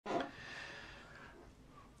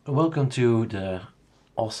Welcome to the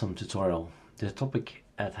awesome tutorial. The topic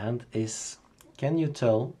at hand is, can you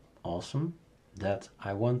tell awesome that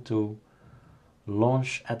I want to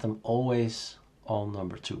launch Atom always on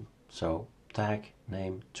number 2? So tag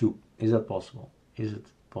name 2. Is that possible? Is it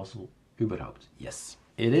possible überhaupt? Yes,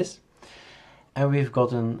 it is. And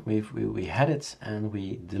we had it and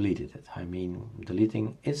we deleted it. I mean,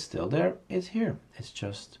 deleting, it's still there, it's here. It's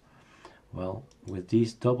just, well, with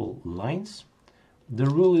these double lines, the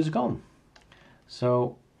rule is gone.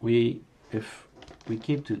 So if we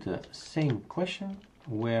keep to the same question,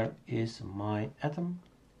 where is my atom?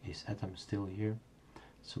 Is atom still here?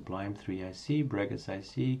 Sublime 3 I see, brackets I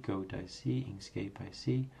see, code I see, Inkscape I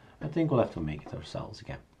see. I think we'll have to make it ourselves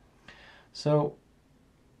again. So,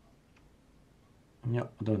 no,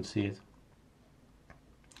 I don't see it.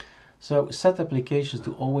 So set applications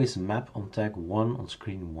to always map on tag 1 on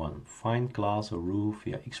screen 1. Find class or rule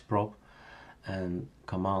via xprop, and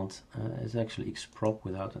command is actually xprop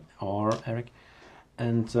without an R, Erik.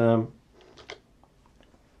 And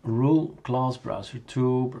rule class browser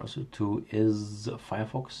 2 is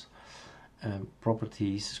Firefox,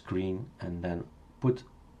 properties screen, and then put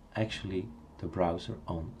actually the browser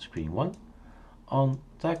on screen 1 on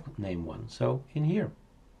tag name 1, so in here.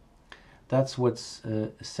 That's what's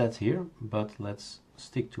set here, but let's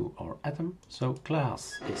stick to our atom. So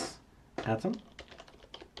class is atom,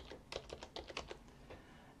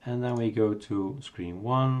 and then we go to screen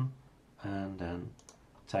 1 and then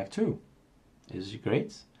tag 2 is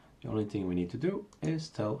great. The only thing we need to do is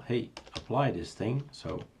tell, hey, apply this thing,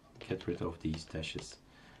 so get rid of these dashes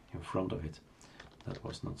in front of it. That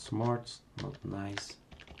was not smart, not nice.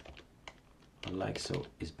 Like so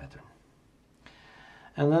is better.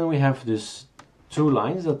 And then we have this 2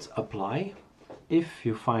 lines that apply. If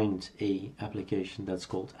you find a application that's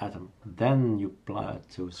called Atom, then you apply it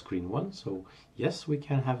to screen 1. So yes, we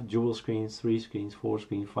can have dual screens, 3 screens, 4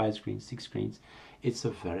 screens, 5 screens, 6 screens. It's a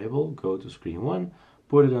variable. Go to screen 1,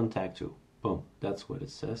 put it on tag 2. Boom, that's what it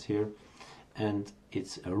says here. And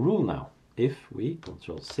it's a rule now. If we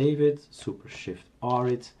Control save it, Super Shift R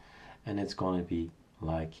it, and it's going to be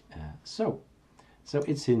like so. So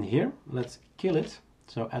it's in here. Let's kill it.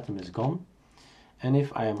 So atom is gone. And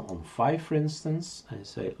if I am on 5, for instance, I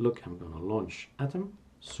say, look, I'm going to launch atom,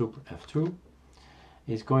 Super F2,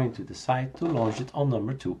 it's going to decide to launch it on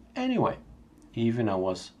number 2 anyway. Even I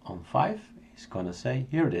was on 5, it's going to say,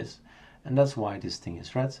 here it is. And that's why this thing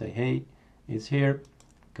is red. Say, hey, it's here,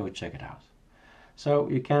 go check it out. So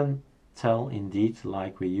you can tell indeed,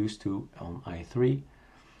 like we used to on i3.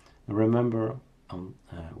 Remember, on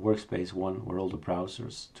workspace 1 were all the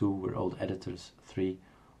browsers, 2 were all the editors, 3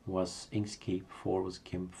 was Inkscape, 4 was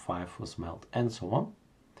GIMP, 5 was Melt, and so on.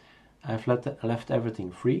 I've left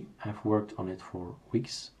everything free. I've worked on it for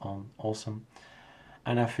weeks on Awesome,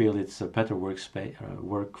 and I feel it's a better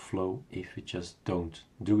workflow if you just don't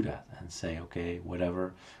do that and say, okay,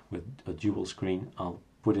 whatever, with a dual screen, I'll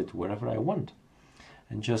put it wherever I want.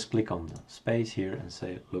 And just click on the space here and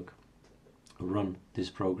say, look, run this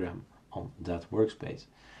program on that workspace.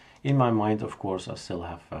 In my mind, of course, I still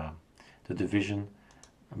have the division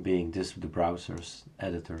being this, the browsers,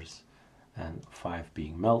 editors, and 5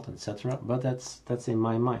 being Melt, etc. But that's in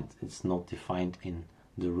my mind. It's not defined in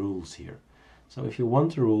the rules here. So if you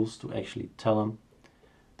want the rules to actually tell them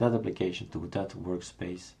that application to that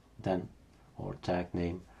workspace, then, or tag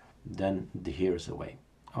name, then here's a way.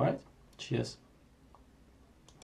 All right, cheers.